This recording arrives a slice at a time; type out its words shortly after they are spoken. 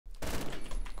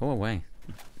Go away.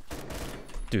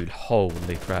 Dude,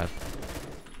 holy crap.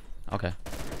 Okay.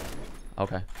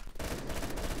 Okay.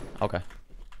 Okay.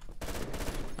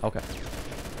 Okay.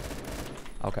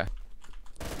 Okay.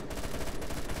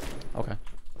 Okay.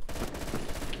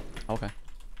 Okay.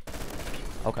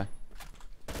 Okay.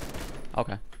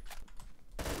 Okay.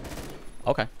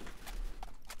 Okay.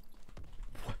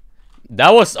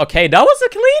 That was okay. That was a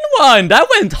clean one. That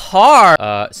went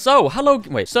hard. So hello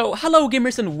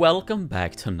gamers, and welcome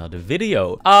back to another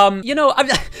video. You know, I've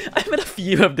made a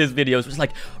few of these videos, which is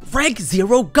like rank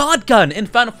 0 god gun in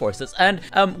Phantom Forces, and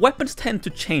weapons tend to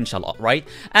change a lot, right?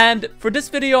 And for this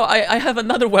video, I have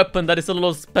another weapon that is a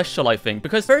little special, I think,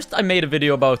 because first I made a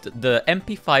video about the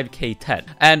MP5K10,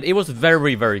 and it was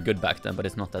very, very good back then, but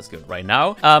it's not as good right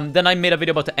now. Then I made a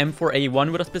video about the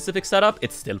M4A1 with a specific setup.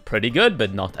 It's still pretty good,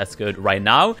 but not as good right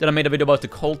now. Then I made a video about the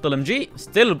Colt LMG,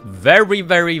 still very,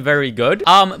 very, very good.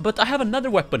 But I have another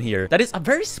weapon here that is a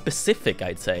very specific,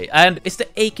 I'd say, and it's the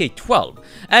AK-12.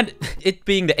 And it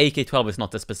being the AK-12 is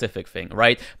not a specific thing,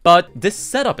 right? But this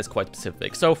setup is quite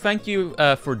specific. So thank you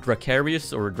for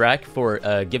Dracarius or Drac for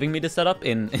giving me the setup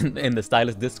in the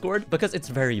Stylus Discord, because it's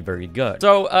very, very good.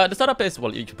 So the setup is,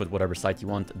 well, you can put whatever sight you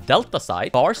want: delta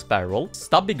sight, bars barrel,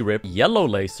 stubby grip, yellow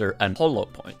laser, and hollow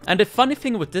point. And the funny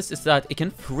thing with this is that it can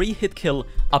free hit kill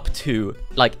up to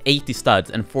like 80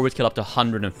 studs and forward kill up to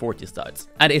 140 studs,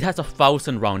 and it has a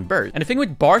 1000 round burst. And the thing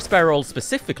with bars barrel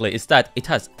specifically is that it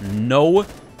has no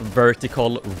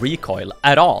vertical recoil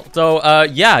at all. So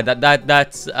yeah,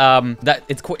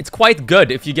 it's quite good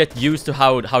if you get used to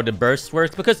how the burst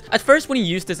works, because at first when you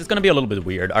use this, it's gonna be a little bit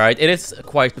weird. All right, it is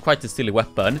quite a silly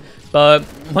weapon, but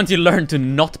once you learn to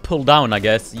not pull down, I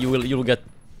guess you'll get.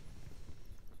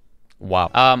 Wow.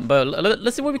 But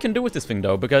let's see what we can do with this thing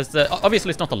though, because obviously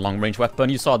it's not a long range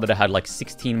weapon. You saw that it had like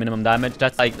 16 minimum damage.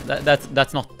 That's like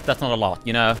that's not a lot,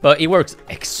 you know. But it works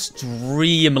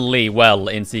extremely well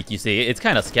in CQC. It's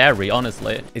kind of scary,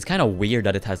 honestly. It's kind of weird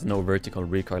that it has no vertical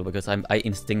recoil, because I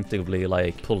instinctively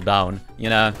like pull down, you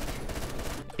know.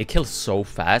 It kills so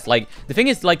fast. Like, the thing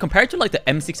is, like, compared to like the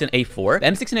M16A4, the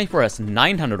M16A4 has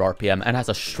 900 RPM and has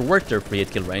a shorter free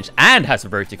hit kill range and has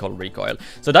vertical recoil.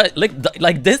 So that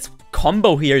like this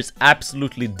combo here is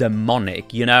absolutely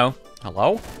demonic, you know?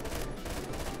 Hello?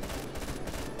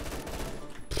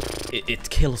 It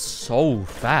kills so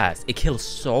fast. It kills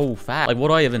so fast. Like, what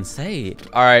do I even say?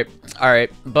 All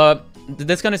right, but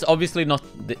this gun is obviously not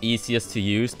the easiest to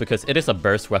use, because it is a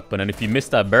burst weapon, and if you miss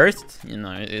that burst, you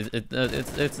know,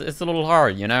 it's a little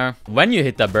hard, you know. When you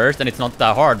hit that burst, and it's not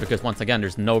that hard, because once again,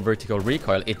 there's no vertical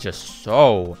recoil, it's just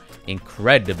so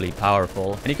incredibly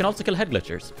powerful. And you can also kill head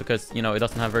glitchers, because, you know, it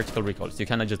doesn't have vertical recoil, so you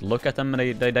kind of just look at them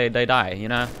and they die, you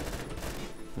know.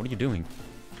 What are you doing?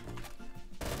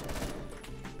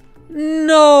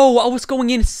 No, I was going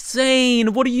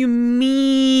insane. What do you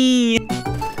mean?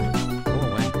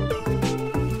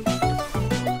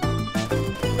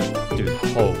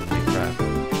 Holy crap.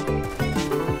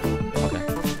 Okay.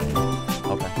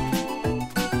 Okay.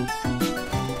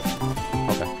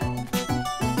 Okay. Okay.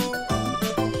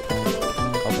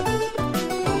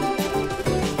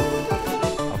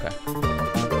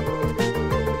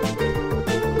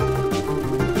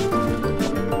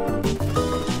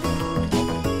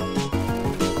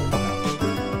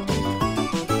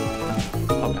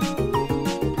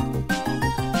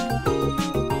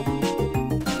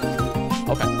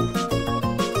 Okay.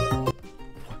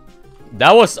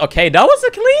 That was okay. That was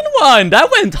a clean one. That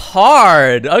went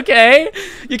hard. Okay,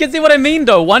 you can see what I mean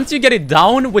though. Once you get it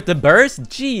down with the burst,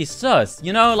 Jesus,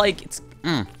 you know, like it's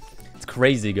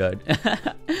crazy good.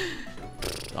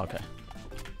 Okay.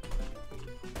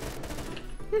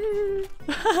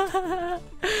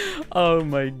 Oh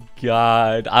my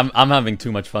god, I'm having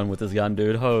too much fun with this gun,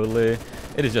 dude. Holy,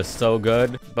 it is just so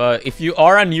good. But if you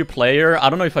are a new player,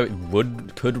 I don't know if I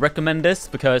could recommend this,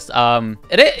 because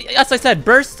as I said,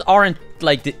 bursts aren't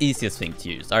like the easiest thing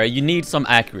to use. All right, you need some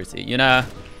accuracy, you know.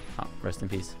 Oh, rest in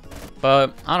peace.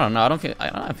 But I don't know. I don't think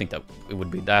that it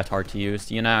would be that hard to use,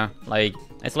 you know. Like,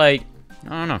 it's like,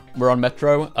 I don't know. We're on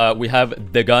Metro. We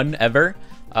have the gun ever.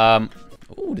 Oh,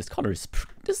 this color is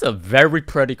this is a very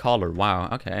pretty color. Wow.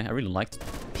 Okay, I really liked it.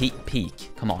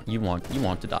 Peek. Come on, you want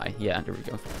to die? Yeah, there we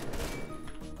go.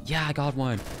 Yeah, I got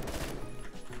one.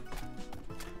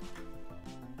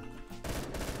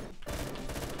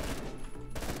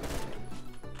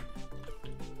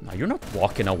 No, you're not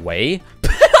walking away.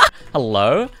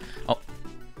 Hello? Oh.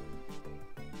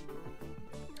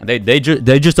 They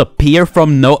just appear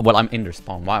from no. Well, I'm in their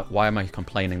spawn. Why am I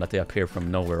complaining that they appear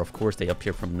from nowhere? Of course they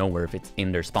appear from nowhere if it's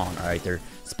in their spawn. All right, they're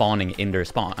spawning in their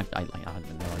spawn. I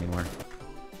don't know anymore.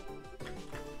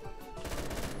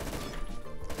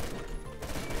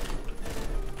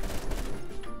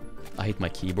 I hit my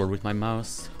keyboard with my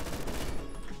mouse.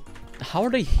 How are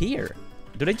they here?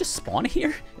 Do they just spawn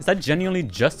here? Is that genuinely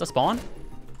just a spawn?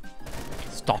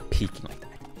 Stop peeking like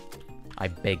that. I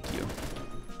beg you.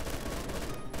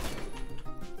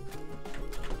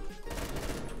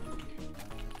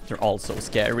 They're all so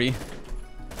scary.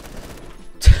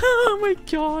 Oh my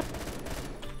god.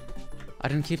 I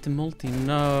didn't keep the multi.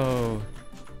 No.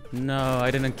 No, I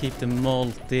didn't keep the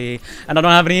multi. And I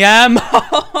don't have any ammo.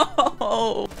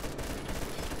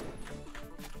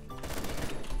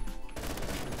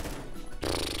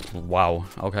 Wow.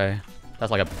 Okay.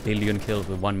 That's like a billion kills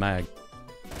with one mag.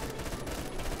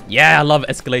 Yeah, I love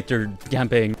escalator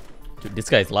camping. Dude, this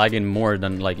guy's lagging more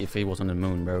than like if he was on the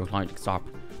moon, bro. Like, stop.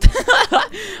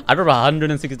 I got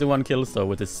 161 kills though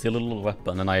with this silly little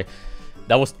weapon, and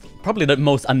that was probably the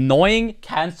most annoying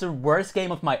cancer worst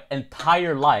game of my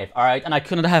entire life. All right, and I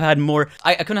couldn't have had more.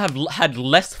 I couldn't have had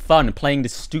less fun playing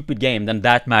this stupid game than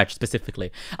that match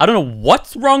specifically. I don't know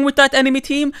what's wrong with that enemy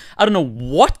team. I don't know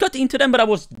what got into them, but I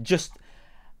was just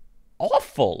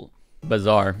awful.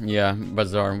 𝙧𝙗, yeah,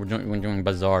 𝙧𝙗. We're doing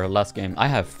𝙧𝙗. Last game, I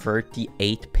have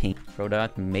 38 ping. Throw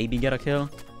that, maybe get a kill.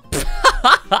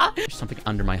 There's something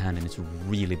under my hand and it's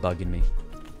really bugging me.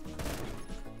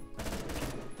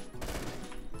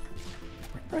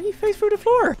 Where he face through the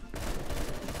floor?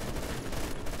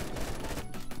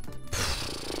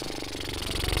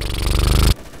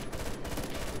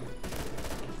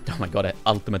 Oh my god,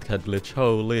 ultimate head glitch.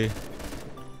 Holy.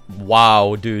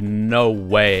 Wow, dude, no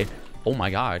way. Oh my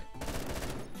god.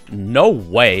 No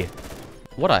way.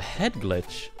 What a head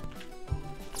glitch.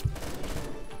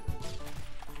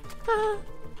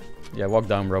 Yeah, walk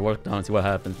down, bro. Walk down. See what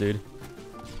happens, dude.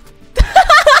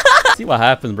 See what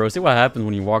happens, bro. See what happens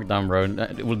when you walk down, bro.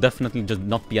 It will definitely just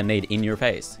not be a nade in your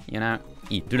face, you know?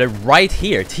 Dude, they're right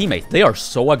here, teammates. They are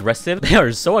so aggressive. They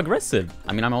are so aggressive.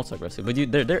 I mean, I'm also aggressive, but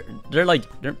they're like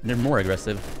they're more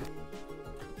aggressive.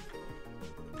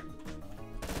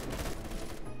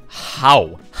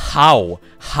 How? How?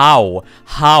 How?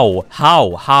 How?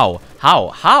 How? How? How?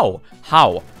 How?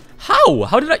 How? How?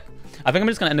 How did I think I'm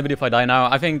just gonna end the video if I die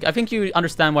now. I think you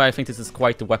understand why I think this is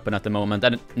quite the weapon at the moment,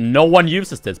 and no one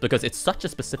uses this because it's such a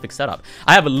specific setup.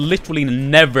 I have literally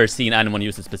never seen anyone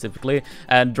use it specifically,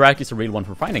 and 𝙧𝙚 is a real one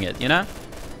for finding it, you know?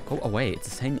 Go away, it's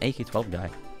the same AK-12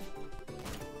 guy.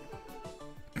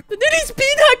 Did he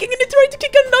speed hacking and he tried to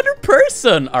kick another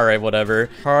person? Alright,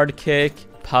 whatever. Hard kick,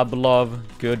 Pavlov,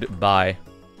 goodbye.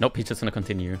 Nope, he's just gonna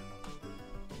continue.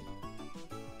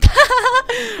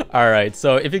 Alright,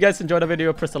 so if you guys enjoyed the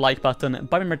video, press the like button,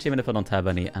 buy me merch even if I don't have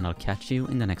any, and I'll catch you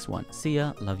in the next one. See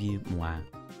ya, love you, mwah.